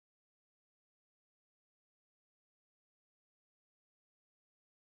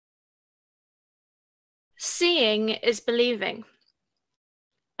Seeing is believing.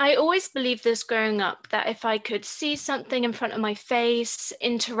 I always believed this growing up, that if I could see something in front of my face,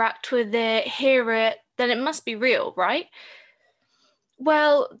 interact with it, hear it, then it must be real, right?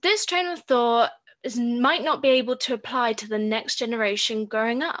 Well, this train of thought might not be able to apply to the next generation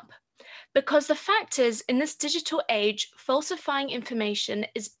growing up. Because the fact is, in this digital age, falsifying information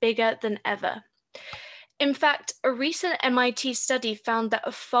is bigger than ever. In fact, a recent MIT study found that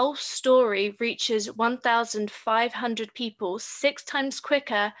a false story reaches 1,500 people 6 times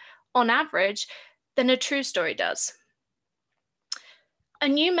quicker on average than a true story does. A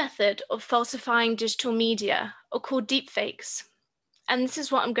new method of falsifying digital media are called deepfakes, and this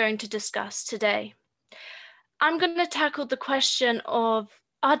is what I'm going to discuss today. I'm going to tackle the question of,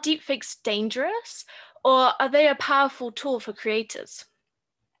 are deepfakes dangerous, or are they a powerful tool for creators?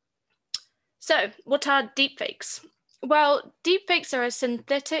 So, what are deepfakes? Well, deepfakes are a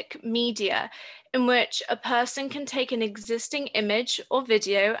synthetic media in which a person can take an existing image or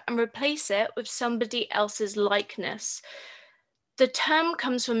video and replace it with somebody else's likeness. The term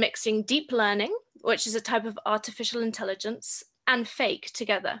comes from mixing deep learning, which is a type of artificial intelligence, and fake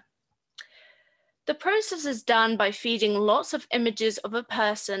together. The process is done by feeding lots of images of a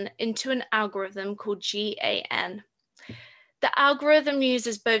person into an algorithm called GAN. The algorithm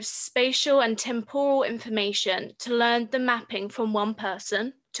uses both spatial and temporal information to learn the mapping from one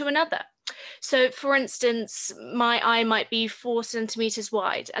person to another. So for instance, my eye might be 4 centimeters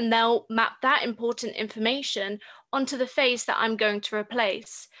wide, and they'll map that important information onto the face that I'm going to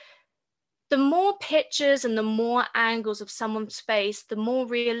replace. The more pictures and the more angles of someone's face, the more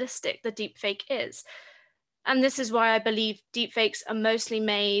realistic the deepfake is. And this is why I believe deepfakes are mostly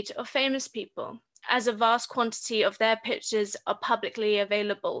made of famous people, as a vast quantity of their pictures are publicly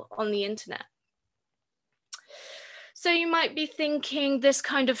available on the internet. So you might be thinking this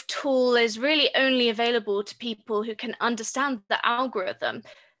kind of tool is really only available to people who can understand the algorithm.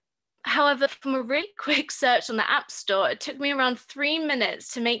 However, from a really quick search on the App Store, it took me around 3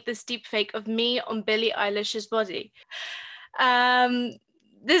 minutes to make this deepfake of me on Billie Eilish's body.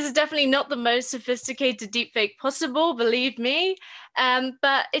 This is definitely not the most sophisticated deepfake possible, believe me,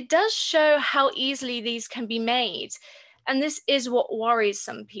 but it does show how easily these can be made. And this is what worries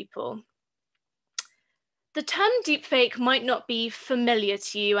some people. The term deepfake might not be familiar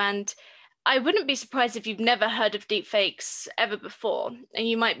to you, and I wouldn't be surprised if you've never heard of deepfakes ever before. And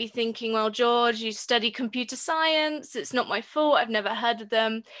you might be thinking, well, George, you study computer science, it's not my fault, I've never heard of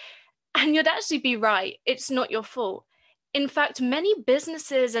them. And you'd actually be right, it's not your fault. In fact, many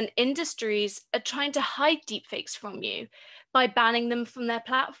businesses and industries are trying to hide deepfakes from you by banning them from their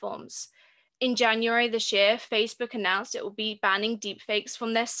platforms. In January this year, Facebook announced it will be banning deepfakes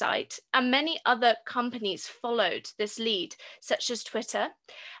from their site, and many other companies followed this lead, such as Twitter.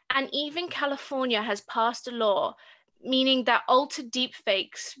 And even California has passed a law meaning that altered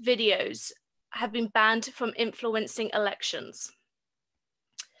deepfakes videos have been banned from influencing elections.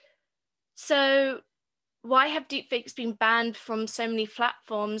 So, why have deepfakes been banned from so many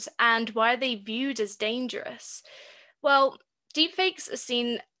platforms, and why are they viewed as dangerous? Well, deepfakes are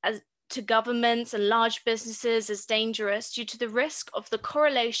seen to governments and large businesses as dangerous due to the risk of the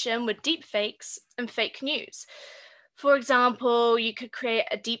correlation with deepfakes and fake news. For example, you could create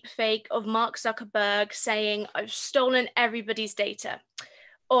a deepfake of Mark Zuckerberg saying, "I've stolen everybody's data,"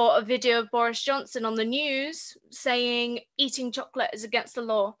 or a video of Boris Johnson on the news saying eating chocolate is against the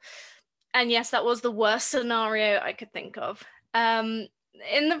law. And yes, that was the worst scenario I could think of. In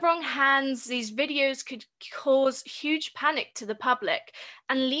the wrong hands, these videos could cause huge panic to the public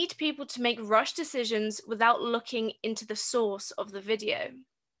and lead people to make rush decisions without looking into the source of the video.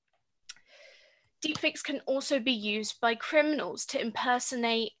 Deepfakes can also be used by criminals to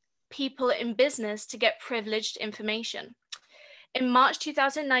impersonate people in business to get privileged information. In March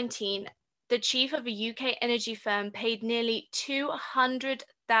 2019, the chief of a UK energy firm paid nearly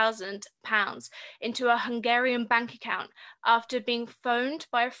 £200,000 into a Hungarian bank account after being phoned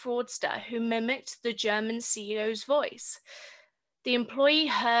by a fraudster who mimicked the German CEO's voice. The employee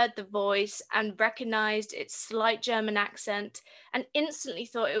heard the voice and recognized its slight German accent and instantly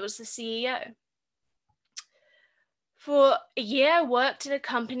thought it was the CEO. For a year, I worked in a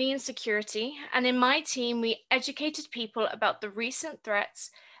company in security, and in my team, we educated people about the recent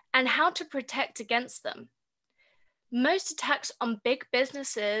threats and how to protect against them. Most attacks on big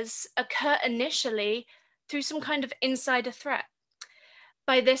businesses occur initially through some kind of insider threat.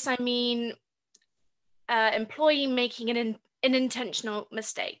 By this, I mean employee making an intentional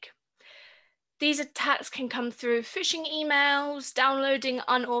mistake. These attacks can come through phishing emails, downloading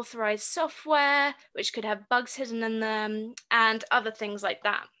unauthorized software, which could have bugs hidden in them, and other things like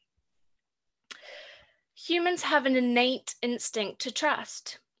that. Humans have an innate instinct to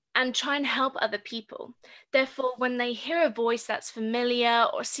trust and try and help other people. Therefore, when they hear a voice that's familiar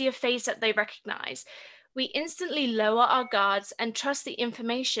or see a face that they recognize, we instantly lower our guards and trust the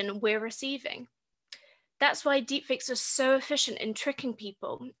information we're receiving. That's why deepfakes are so efficient in tricking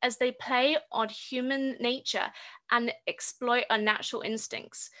people, as they play on human nature and exploit our natural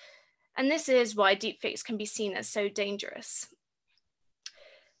instincts. And this is why deepfakes can be seen as so dangerous.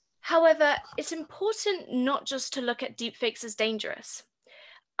 However, it's important not just to look at deepfakes as dangerous.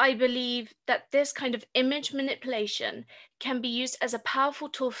 I believe that this kind of image manipulation can be used as a powerful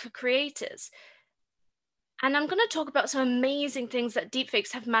tool for creators. And I'm going to talk about some amazing things that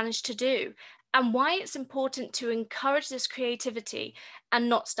deepfakes have managed to do and why it's important to encourage this creativity and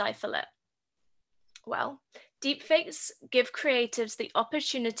not stifle it. Well, deepfakes give creatives the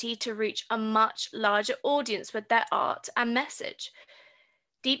opportunity to reach a much larger audience with their art and message.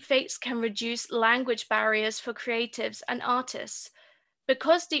 Deepfakes can reduce language barriers for creatives and artists.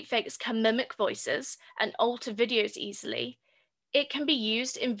 Because deepfakes can mimic voices and alter videos easily, it can be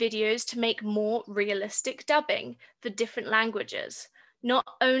used in videos to make more realistic dubbing for different languages. Not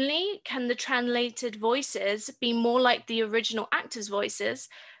only can the translated voices be more like the original actors' voices,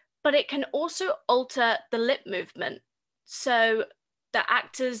 but it can also alter the lip movement. So the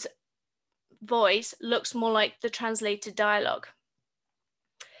actor's voice looks more like the translated dialogue.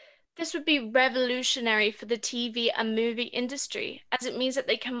 This would be revolutionary for the TV and movie industry, as it means that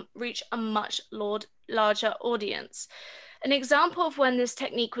they can reach a much larger audience. An example of when this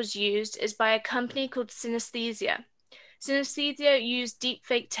technique was used is by a company called Synesthesia. Synesthesia used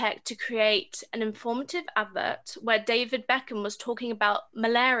deepfake tech to create an informative advert where David Beckham was talking about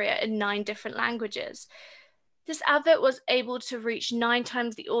malaria in 9 different languages. This advert was able to reach 9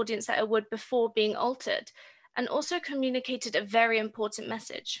 times the audience that it would before being altered, and also communicated a very important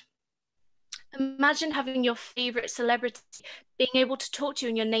message. Imagine having your favorite celebrity being able to talk to you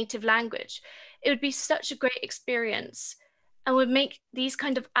in your native language. It would be such a great experience and would make these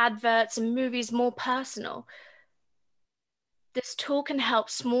kind of adverts and movies more personal. This tool can help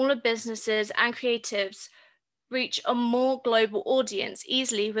smaller businesses and creatives reach a more global audience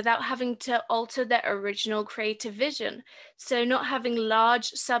easily without having to alter their original creative vision. So not having large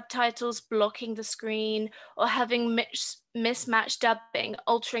subtitles blocking the screen or having mismatched dubbing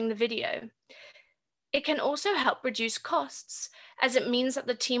altering the video. It can also help reduce costs, as it means that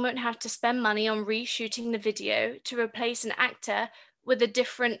the team won't have to spend money on reshooting the video to replace an actor with a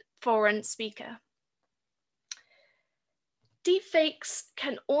different foreign speaker. Deepfakes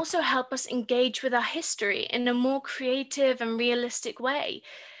can also help us engage with our history in a more creative and realistic way.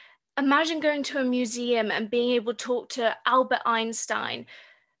 Imagine going to a museum and being able to talk to Albert Einstein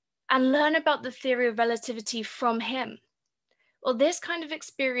and learn about the theory of relativity from him. Well, this kind of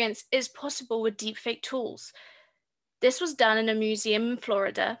experience is possible with deepfake tools. This was done in a museum in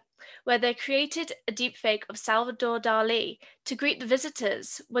Florida, where they created a deepfake of Salvador Dali to greet the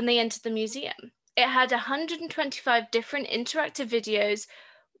visitors when they entered the museum. It had 125 different interactive videos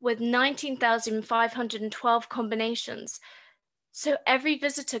with 19,512 combinations. So every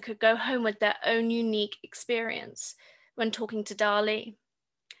visitor could go home with their own unique experience when talking to Dali.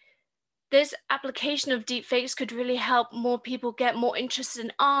 This application of deepfakes could really help more people get more interested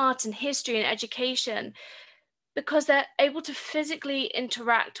in art and history and education, because they're able to physically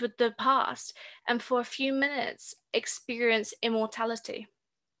interact with the past and for a few minutes experience immortality.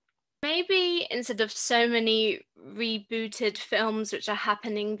 Maybe instead of so many rebooted films which are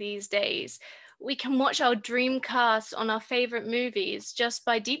happening these days, we can watch our dream cast on our favorite movies just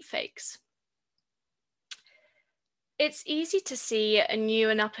by deepfakes. It's easy to see a new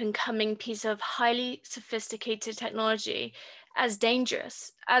and up-and-coming piece of highly sophisticated technology as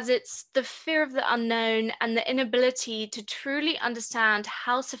dangerous, as it's the fear of the unknown and the inability to truly understand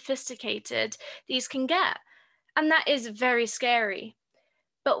how sophisticated these can get. And that is very scary.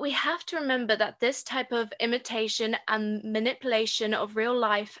 But we have to remember that this type of imitation and manipulation of real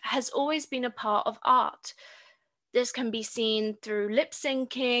life has always been a part of art. This can be seen through lip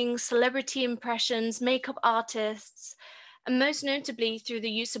syncing, celebrity impressions, makeup artists, and most notably through the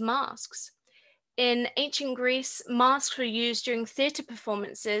use of masks. In ancient Greece, masks were used during theatre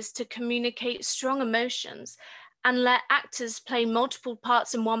performances to communicate strong emotions and let actors play multiple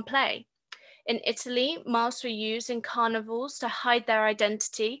parts in one play. In Italy, masks were used in carnivals to hide their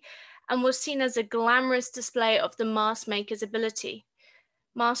identity and was seen as a glamorous display of the mask maker's ability.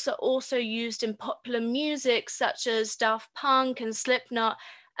 Masks are also used in popular music such as Daft Punk and Slipknot,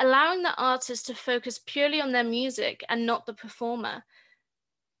 allowing the artist to focus purely on their music and not the performer.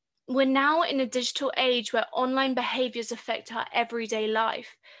 We're now in a digital age where online behaviors affect our everyday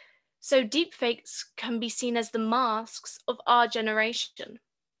life. So deepfakes can be seen as the masks of our generation.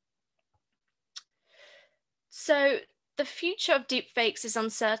 So the future of deepfakes is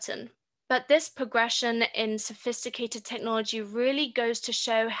uncertain, but this progression in sophisticated technology really goes to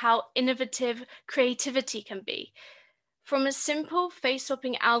show how innovative creativity can be. From a simple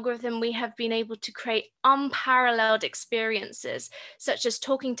face-swapping algorithm, we have been able to create unparalleled experiences, such as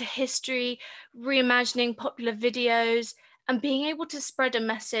talking to history, reimagining popular videos, and being able to spread a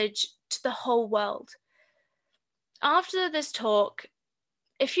message to the whole world. After this talk,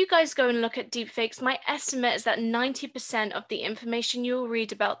 if you guys go and look at deepfakes, my estimate is that 90% of the information you'll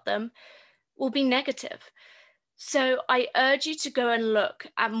read about them will be negative. So I urge you to go and look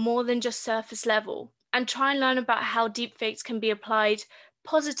at more than just surface level and try and learn about how deepfakes can be applied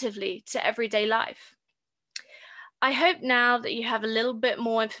positively to everyday life. I hope now that you have a little bit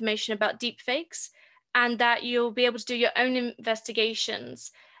more information about deepfakes and that you'll be able to do your own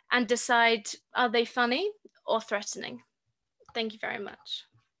investigations and decide, are they funny or threatening? Thank you very much.